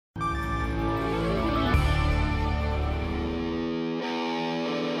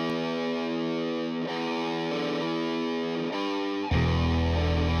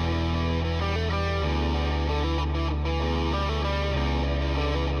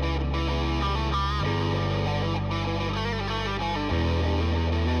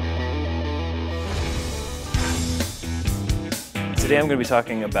Today I'm going to be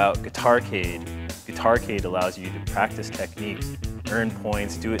talking about GuitARCADE. GuitARCADE allows you to practice techniques, earn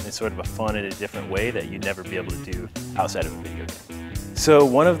points, do it in sort of a fun and a different way that you'd never be able to do outside of a video game. So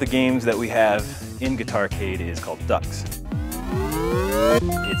one of the games that we have in GuitARCADE is called Ducks.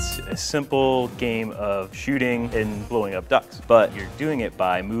 It's a simple game of shooting and blowing up ducks, but you're doing it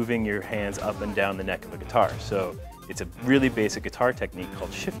by moving your hands up and down the neck of a guitar. So it's a really basic guitar technique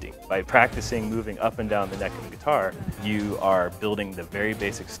called shifting. By practicing moving up and down the neck of a guitar, you are building the very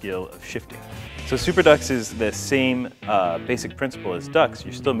basic skill of shifting. So Super Ducks is the same basic principle as Ducks.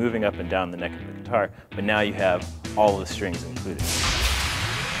 You're still moving up and down the neck of the guitar, but now you have all the strings included.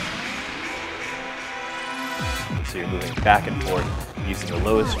 So you're moving back and forth, using the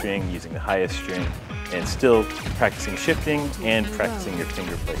lowest string, using the highest string, and still practicing shifting and practicing your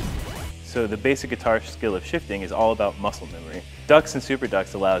finger placement. So the basic guitar skill of shifting is all about muscle memory. Ducks and Super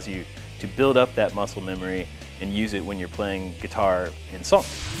Ducks allows you to build up that muscle memory and use it when you're playing guitar in songs.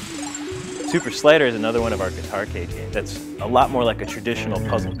 Super Slider is another one of our GuitARCADE games that's a lot more like a traditional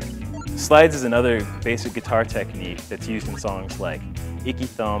puzzle game. Slides is another basic guitar technique that's used in songs like Icky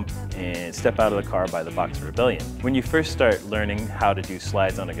Thump and Step Out of the Car by the Boxer Rebellion. When you first start learning how to do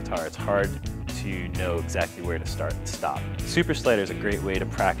slides on a guitar, it's hard to know exactly where to start and stop. Super Slider is a great way to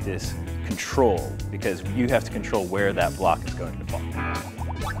practice control because you have to control where that block is going to fall.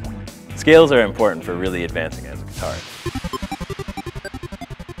 Scales are important for really advancing as a guitarist.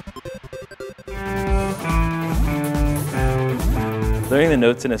 Learning the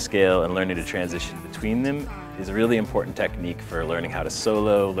notes in a scale and learning to transition between them is a really important technique for learning how to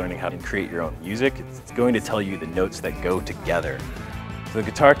solo, learning how to create your own music. It's going to tell you the notes that go together. So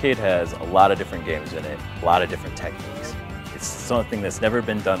GuitARCADE has a lot of different games in it, a lot of different techniques. It's something that's never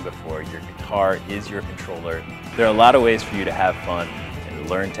been done before. Your guitar is your controller. There are a lot of ways for you to have fun and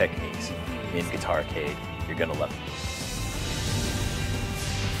learn techniques in GuitARCADE. You're going to love it.